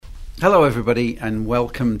Hello, everybody, and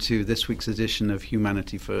welcome to this week's edition of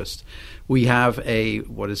Humanity First. We have a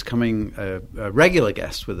regular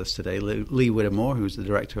guest with us today, Lee Whittemore, who's the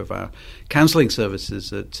director of our counselling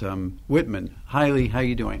services at Whitman. Hi, Lee. How are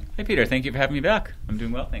you doing? Hey, Peter. Thank you for having me back. I'm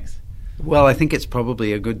doing well, thanks. Well, I think it's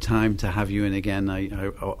probably a good time to have you in again. I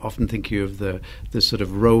often think you of the sort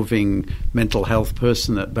of roving mental health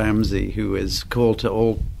person at BAMSI who is called to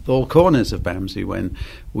all corners of BAMSI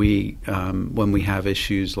when we have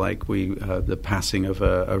issues like the passing of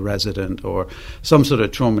a resident or some sort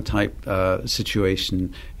of trauma type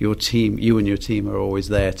situation. You and your team are always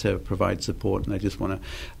there to provide support, and I just want to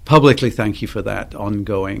publicly thank you for that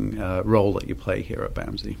ongoing role that you play here at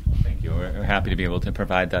BAMSI. Thank you. We're happy to be able to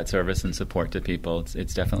provide that service and support to people.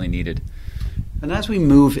 It's definitely needed. And as we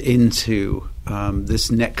move into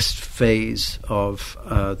this next phase of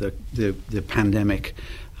the pandemic,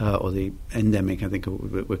 or the endemic, I think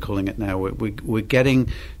we're calling it now, we're getting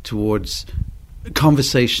towards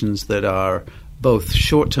conversations that are both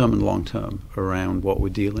short-term and long-term around what we're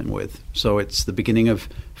dealing with. So it's the beginning of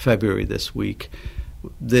February this week.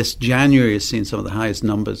 This January has seen some of the highest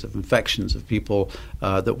numbers of infections of people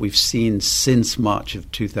that we've seen since March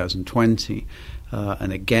of 2020.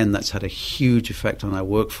 And again, that's had a huge effect on our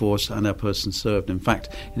workforce and our persons served. In fact,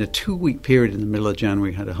 in a 2-week period in the middle of January,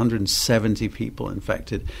 we had 170 people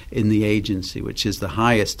infected in the agency, which is the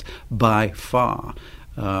highest by far.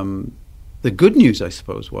 The good news, I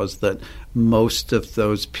suppose, was that most of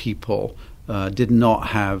those people did not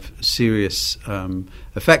have serious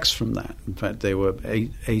effects from that. In fact, they were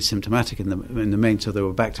asymptomatic in the main, so they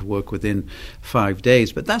were back to work within 5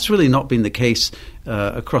 days. But that's really not been the case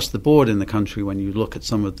across the board in the country when you look at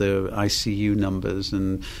some of the ICU numbers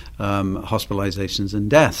and hospitalizations and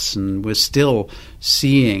deaths. And we're still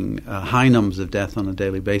seeing high numbers of death on a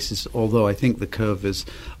daily basis, although I think the curve is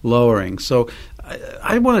lowering. So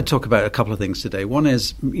I want to talk about a couple of things today. One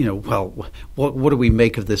is, what do we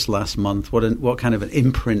make of this last month? What kind of an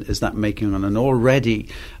imprint is that making on an already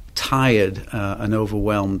tired and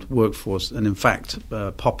overwhelmed workforce and, in fact,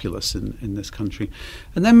 populace in this country?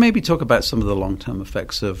 And then maybe talk about some of the long-term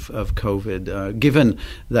effects of COVID, given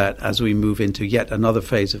that as we move into yet another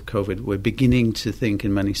phase of COVID, we're beginning to think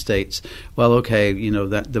in many states, well, okay,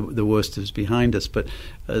 that the worst is behind us. But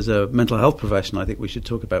as a mental health professional, I think we should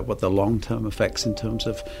talk about what the long-term effects in terms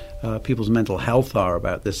of people's mental health are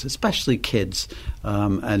about this, especially kids.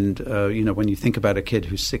 When you think about a kid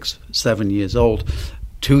who's 6-7 years old,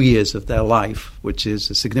 2 years of their life, which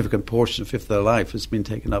is a significant portion, a fifth of their life, has been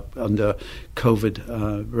taken up under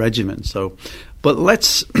COVID regimen. So, but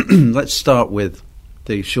let's start with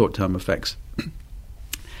the short-term effects.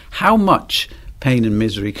 How much pain and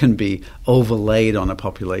misery can be overlaid on a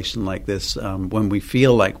population like this when we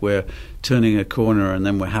feel like we're turning a corner and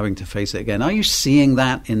then we're having to face it again? Are you seeing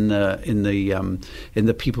that in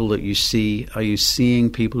the people that you see? Are you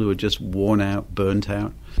seeing people who are just worn out, burnt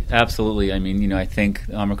out? Absolutely. I mean, I think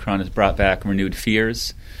Omicron has brought back renewed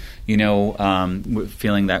fears. We're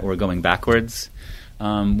feeling that we're going backwards.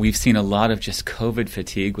 We've seen a lot of just COVID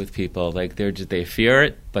fatigue with people. Like they fear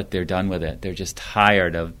it, but they're done with it. They're just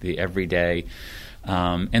tired of the everyday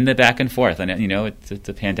and the back and forth. And it's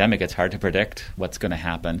a pandemic. It's hard to predict what's going to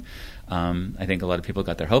happen. I think a lot of people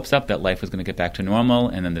got their hopes up that life was going to get back to normal,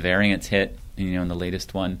 and then the variants hit. In the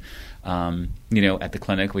latest one, at the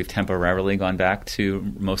clinic, we've temporarily gone back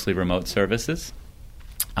to mostly remote services.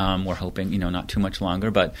 We're hoping, not too much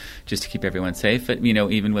longer, but just to keep everyone safe. But,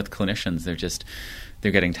 even with clinicians,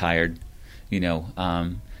 they're getting tired.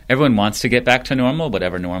 Everyone wants to get back to normal,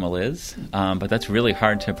 whatever normal is. But that's really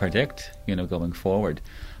hard to predict, going forward.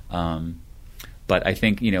 But I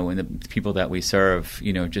think, in the people that we serve,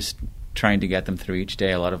 just trying to get them through each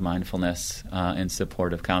day, a lot of mindfulness and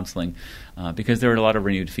supportive counseling, because there are a lot of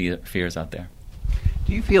renewed fears out there.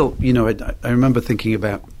 Do you feel, I remember thinking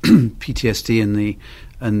about PTSD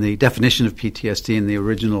and the definition of PTSD in the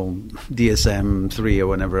original DSM-3 or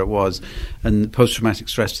whenever it was, and post-traumatic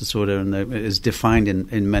stress disorder, and it is defined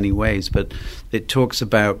in many ways, but it talks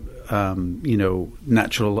about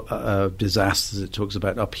natural disasters. It talks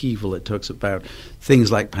about upheaval. It talks about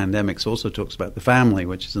things like pandemics. Also talks about the family,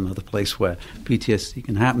 which is another place where PTSD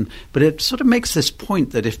can happen. But it sort of makes this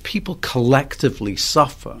point that if people collectively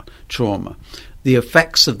suffer trauma, the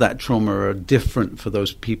effects of that trauma are different for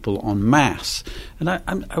those people en masse. And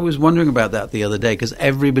I was wondering about that the other day, because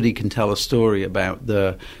everybody can tell a story about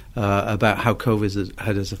how COVID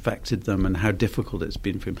has affected them and how difficult it's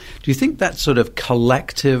been for them. Do you think that sort of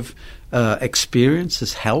collective experience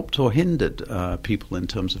has helped or hindered people in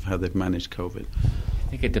terms of how they've managed COVID? I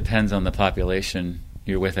think it depends on the population.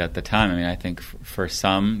 you're with at the time. I mean, I think for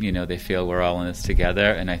some, they feel we're all in this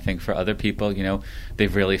together, and I think for other people,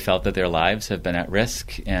 they've really felt that their lives have been at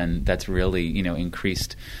risk, and that's really,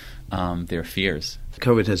 increased their fears.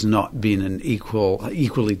 COVID has not been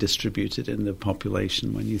equally distributed in the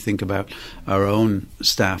population. When you think about our own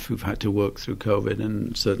staff who've had to work through COVID,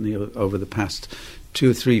 and certainly over the past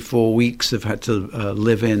 2, 3, 4 weeks have had to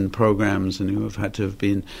live in programs, and who have had to have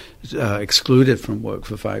been excluded from work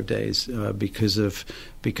for 5 days because of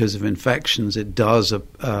infections, it does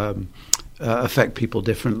affect people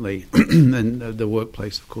differently. And the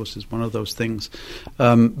workplace, of course, is one of those things.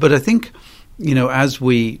 But I think,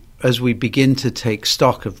 as we begin to take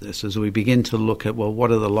stock of this, as we begin to look at, well,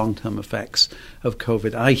 what are the long-term effects of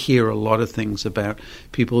COVID? I hear a lot of things about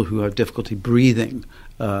people who have difficulty breathing,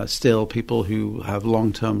 still people who have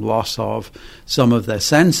long-term loss of some of their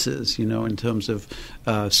senses, in terms of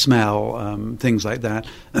smell, things like that.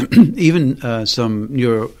 Even some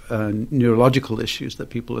neurological issues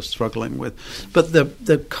that people are struggling with. But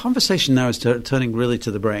the conversation now is turning really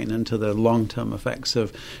to the brain and to the long-term effects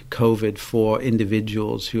of COVID for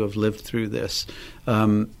individuals who have lived through this.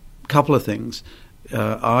 Couple of things.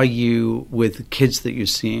 Are you, with kids that you're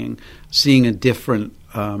seeing a different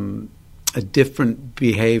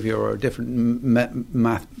behavior or a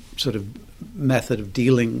different sort of method of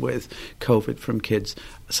dealing with COVID from kids?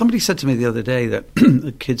 Somebody said to me the other day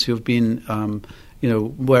that kids who have been,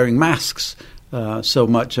 wearing masks so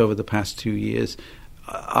much over the past 2 years,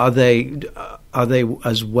 are they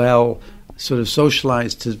as well sort of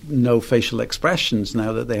socialized to know facial expressions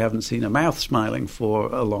now that they haven't seen a mouth smiling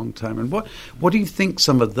for a long time? And what do you think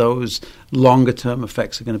some of those longer term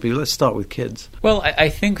effects are going to be? Let's start with kids. Well, I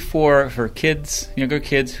think for kids, younger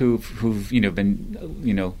kids who've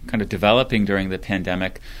been kind of developing during the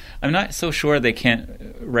pandemic, I'm not so sure they can't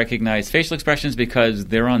recognize facial expressions because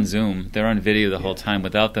they're on Zoom, they're on video the whole time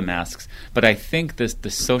without the masks. But I think the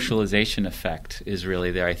socialization effect is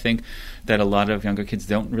really there. I think that a lot of younger kids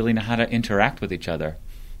don't really know how to interact with each other.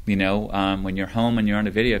 When you're home and you're on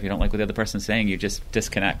a video, if you don't like what the other person's saying, you just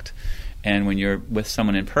disconnect. And when you're with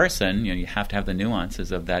someone in person, you have to have the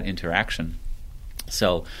nuances of that interaction.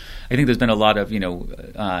 So I think there's been a lot of,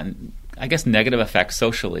 negative effects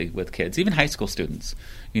socially with kids, even high school students.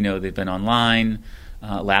 They've been online.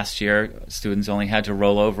 Last year, students only had to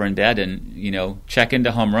roll over in bed and, check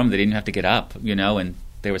into homeroom. They didn't have to get up, and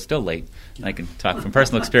they were still late. I can talk from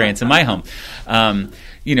personal experience in my home.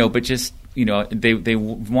 But just, they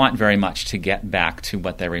want very much to get back to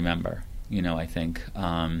what they remember, I think,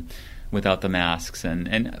 without the masks.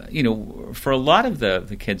 And for a lot of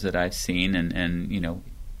the kids that I've seen and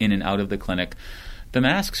in and out of the clinic, the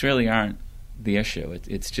masks really aren't the issue.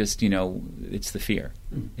 It's just, it's the fear.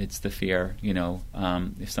 It's the fear,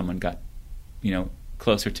 if someone got,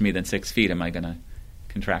 closer to me than 6 feet, am I going to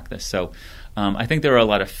contract this? So I think there are a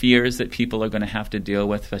lot of fears that people are going to have to deal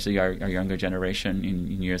with, especially our younger generation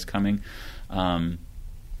in years coming.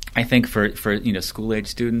 I think for school-age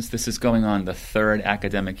students, this is going on the 3rd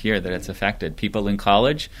academic year that it's affected. People in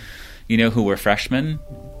college, who were freshmen,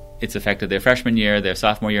 it's affected their freshman year, their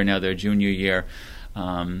sophomore year, now their junior year.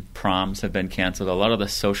 Proms have been canceled. A lot of the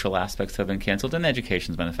social aspects have been canceled, and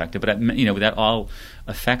education's been affected. But that all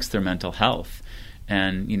affects their mental health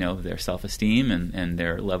and their self-esteem and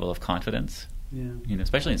their level of confidence. Yeah.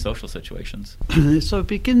 Especially in social situations. So it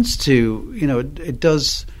begins to it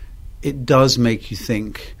does make you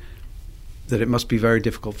think that it must be very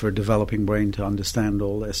difficult for a developing brain to understand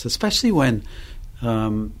all this, especially when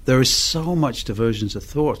there is so much divergence of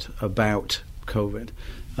thought about COVID.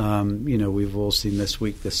 We've all seen this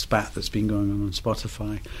week the spat that's been going on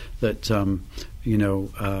Spotify that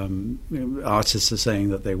artists are saying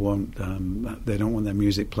that they don't want their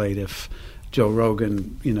music played if Joe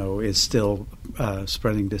Rogan is still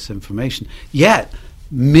spreading disinformation. Yet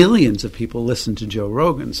millions of people listen to Joe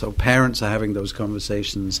Rogan, so parents are having those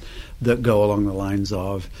conversations that go along the lines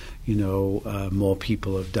of more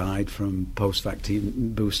people have died from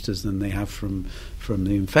post-vaccine boosters than they have from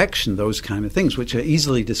the infection, those kind of things, which are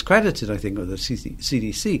easily discredited, I think, with the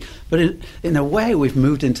CDC. But in a way, we've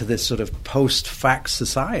moved into this sort of post-fact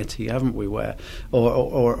society, haven't we, where,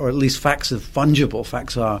 or at least facts are fungible.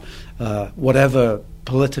 Facts are whatever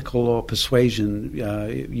political or persuasion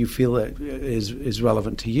you feel that is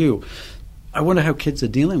relevant to you. I wonder how kids are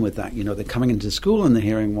dealing with that. They're coming into school and they're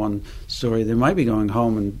hearing one story. They might be going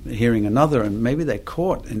home and hearing another, and maybe they're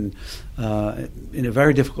caught in a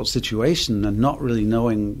very difficult situation and not really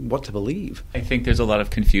knowing what to believe. I think there's a lot of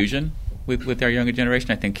confusion with our younger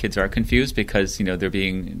generation. I think kids are confused because they're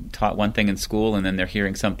being taught one thing in school and then they're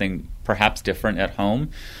hearing something perhaps different at home,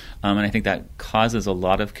 and I think that causes a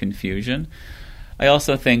lot of confusion. I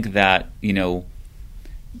also think that,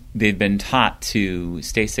 they've been taught to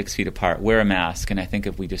stay 6 feet apart, wear a mask, and I think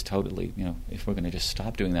if we just totally, if we're going to just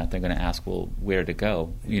stop doing that, they're going to ask, well, where to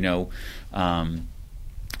go,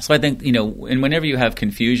 So I think, and whenever you have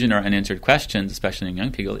confusion or unanswered questions, especially in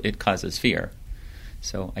young people, it causes fear.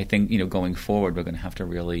 So I think, going forward, we're going to have to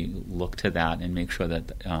really look to that and make sure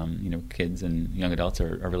that, kids and young adults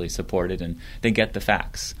are really supported and they get the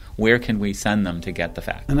facts. Where can we send them to get the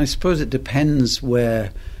facts? And I suppose it depends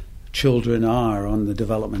where children are on the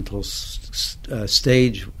developmental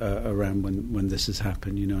stage around when this has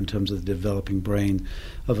happened, in terms of the developing brain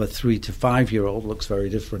of a 3 to 5 year old looks very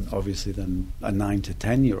different, obviously, than a 9 to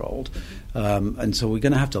 10 year old. And so we're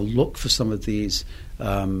going to have to look for some of these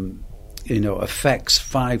effects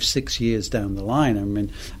 5-6 years down the line. I mean,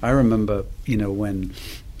 I remember,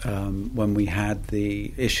 when we had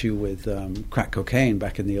the issue with crack cocaine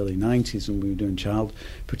back in the early 90s when we were doing child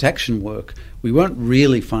protection work, we weren't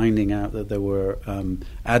really finding out that there were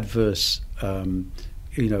adverse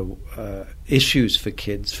issues for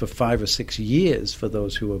kids for 5 or 6 years for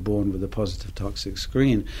those who were born with a positive toxic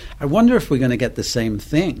screen. I wonder if we're going to get the same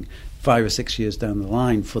thing 5 or 6 years down the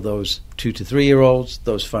line for those 2 to 3 year olds,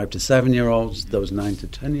 those 5 to 7 year olds, those 9 to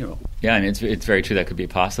 10 year olds. Yeah, and it's very true that could be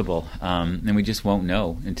possible, and we just won't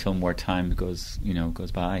know until more time goes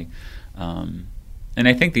by. And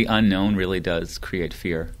I think the unknown really does create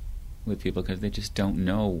fear with people because they just don't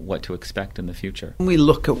know what to expect in the future. When we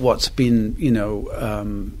look at what's been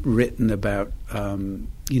written about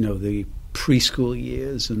the preschool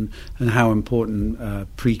years and how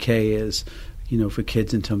important pre-K is, for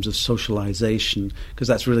kids in terms of socialization, because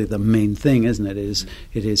that's really the main thing, isn't it?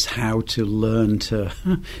 It is how to learn to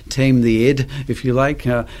tame the id, if you like,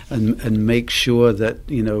 and make sure that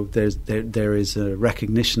there is a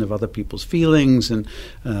recognition of other people's feelings and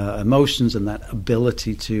emotions, and that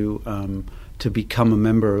ability to become a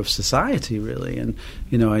member of society, really. And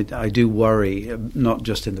I do worry, not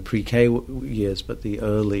just in the pre-K years, but the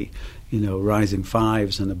early rising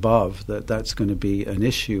 5s and above, that's going to be an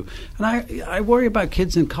issue. And I worry about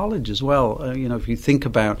kids in college as well. If you think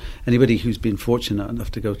about anybody who's been fortunate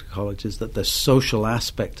enough to go to college, is that the social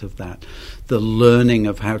aspect of that, the learning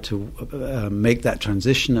of how to make that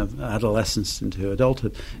transition of adolescence into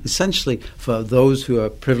adulthood, essentially for those who are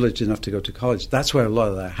privileged enough to go to college, that's where a lot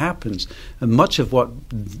of that happens. And much of what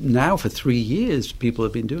now for 3 years people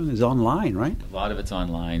have been doing is online, right? A lot of it's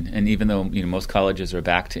online. And even though most colleges are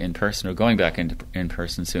back to in-person or going back into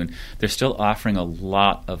in-person soon, they're still offering a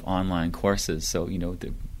lot of online courses. So,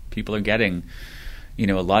 the people are getting,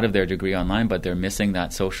 a lot of their degree online, but they're missing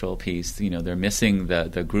that social piece. They're missing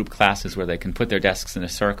the group classes where they can put their desks in a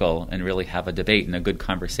circle and really have a debate and a good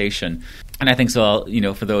conversation. And I think so,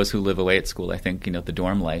 for those who live away at school, I think, the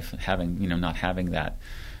dorm life, not having that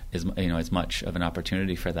is, as much of an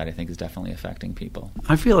opportunity for that, I think is definitely affecting people.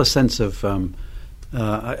 I feel a sense of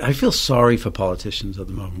I feel sorry for politicians at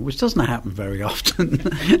the moment, which doesn't happen very often.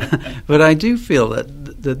 But I do feel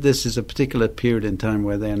that this is a particular period in time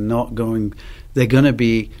where they're going to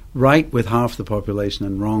be right with half the population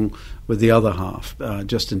and wrong with the other half,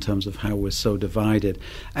 just in terms of how we're so divided.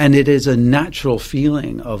 And it is a natural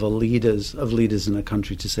feeling of leaders in a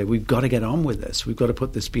country to say, we've got to get on with this. We've got to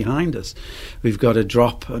put this behind us. We've got to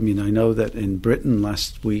drop. I mean, I know that in Britain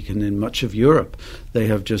last week and in much of Europe, they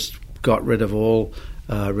have just got rid of all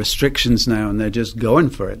restrictions now, and they're just going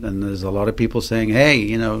for it. And there's a lot of people saying, hey,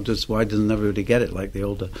 just why doesn't everybody get it, like the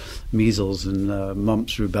older measles and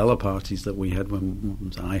mumps, rubella parties that we had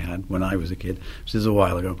when I was a kid, which is a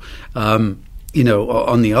while ago. On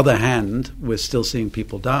the other hand, we're still seeing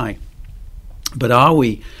people die. But are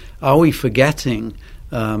we forgetting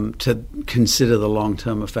to consider the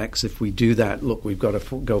long-term effects? If we do that, look, we've got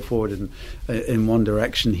to go forward in one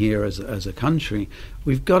direction here as a country.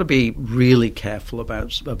 We've got to be really careful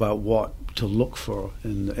about what to look for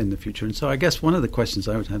in the future. And so I guess one of the questions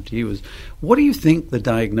I would have to you is, what do you think the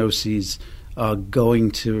diagnoses are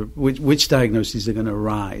going to, which diagnoses are going to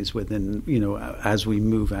rise within, as we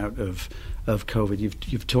move out of COVID?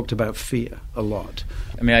 You've talked about fear a lot.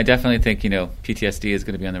 I mean, I definitely think, PTSD is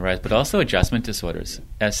going to be on the rise, but also adjustment disorders.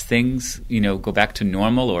 As things, go back to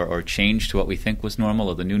normal or change to what we think was normal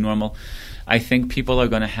or the new normal, I think people are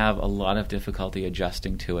going to have a lot of difficulty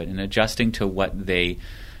adjusting to it and adjusting to what they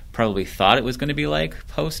probably thought it was going to be like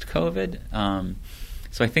post-COVID.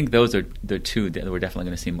 So I think those are the two that we're definitely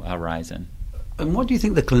going to see a rise in. And what do you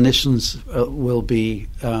think the clinicians will be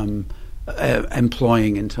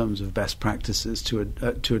employing in terms of best practices to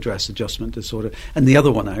address adjustment disorder. And the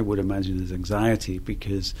other one I would imagine is anxiety,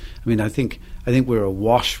 because I think we're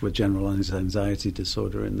awash with generalized anxiety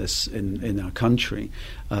disorder in our country,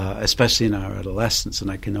 especially in our adolescents.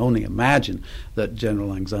 And I can only imagine that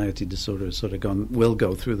general anxiety disorder has will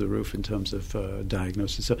go through the roof in terms of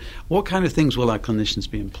diagnosis. So, what kind of things will our clinicians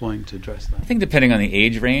be employing to address that? I think depending on the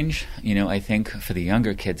age range, I think for the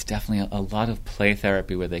younger kids, definitely a lot of play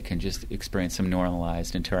therapy where they can just experience some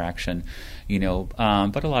normalized interaction, but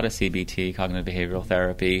a lot of CBT, cognitive behavioral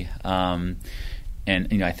therapy.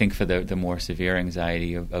 And I think for the more severe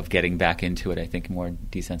anxiety of getting back into it, I think more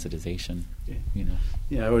desensitization.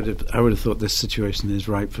 Yeah, I would have thought this situation is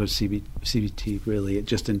ripe for CBT. Really,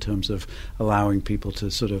 just in terms of allowing people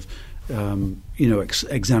to sort of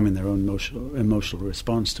examine their own emotional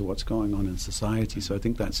response to what's going on in society. So I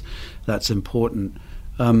think that's important.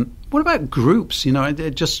 What about groups?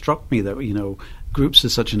 It just struck me that groups are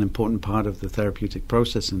such an important part of the therapeutic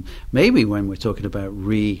process, and maybe when we're talking about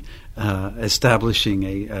establishing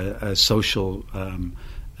a social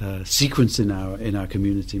sequence in our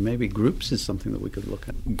community, maybe groups is something that we could look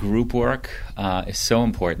at. Group work is so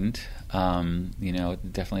important.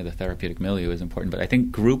 Definitely the therapeutic milieu is important, but I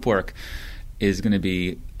think group work is going to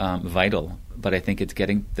be vital. But I think it's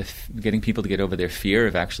getting people to get over their fear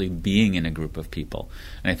of actually being in a group of people.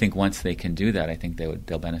 And I think once they can do that, I think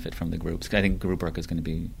they'll benefit from the groups. I think group work is going to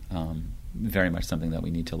be very much something that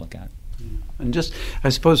we need to look at. And just, I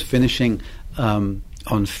suppose, finishing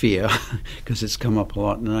on fear, because it's come up a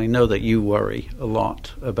lot, and I know that you worry a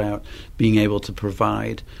lot about being able to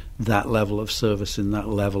provide that level of service and that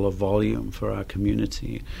level of volume for our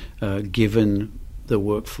community, given the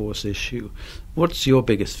workforce issue. What's your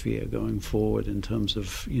biggest fear going forward in terms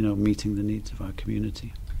of meeting the needs of our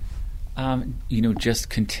community? Just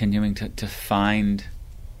continuing to find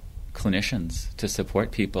clinicians to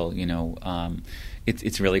support people.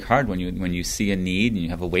 It's really hard when you see a need and you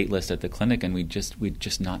have a wait list at the clinic, and we're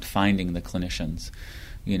just not finding the clinicians.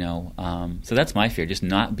 So that's my fear, just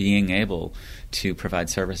not being able to provide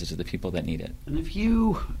services to the people that need it. And if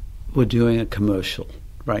you were doing a commercial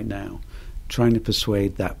right now, trying to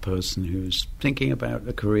persuade that person who's thinking about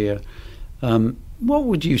a career, what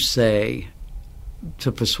would you say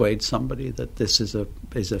to persuade somebody that this is a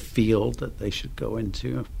field that they should go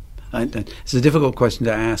into? It's a difficult question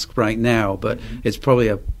to ask right now, but it's probably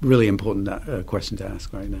a really important question to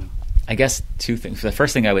ask right now. I guess two things. The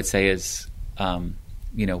first thing I would say is,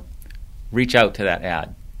 reach out to that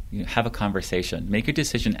ad. Have a conversation. Make a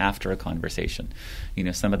decision after a conversation.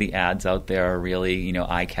 Some of the ads out there are really,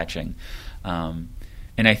 eye-catching.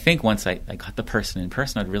 And I think once I got the person in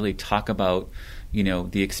person, I'd really talk about,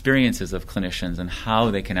 the experiences of clinicians and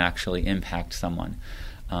how they can actually impact someone.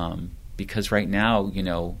 Because right now,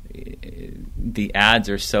 the ads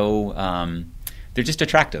are so they're just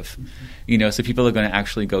attractive. So people are going to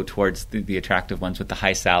actually go towards the attractive ones with the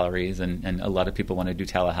high salaries, and a lot of people want to do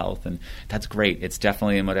telehealth, and that's great. It's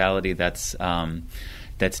definitely a modality that's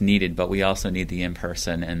needed, but we also need the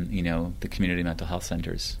in-person and, the community mental health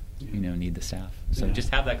centers, need the staff. So just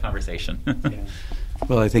have that conversation.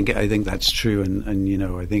 Well, I think that's true,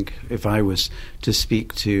 and I think if I was to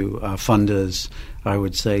speak to funders, I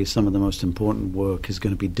would say some of the most important work is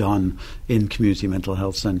going to be done in community mental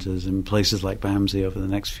health centers in places like BAMSI over the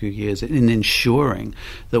next few years, in ensuring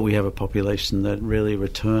that we have a population that really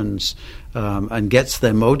returns and gets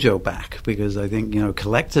their mojo back. Because I think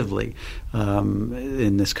collectively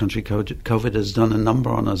in this country, COVID has done a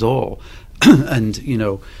number on us all, and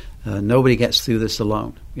nobody gets through this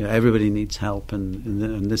alone. Everybody needs help,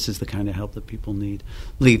 and this is the kind of help that people need.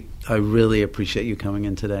 Lee, I really appreciate you coming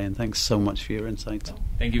in today, and thanks so much for your insights.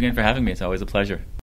 Thank you again for having me. It's always a pleasure.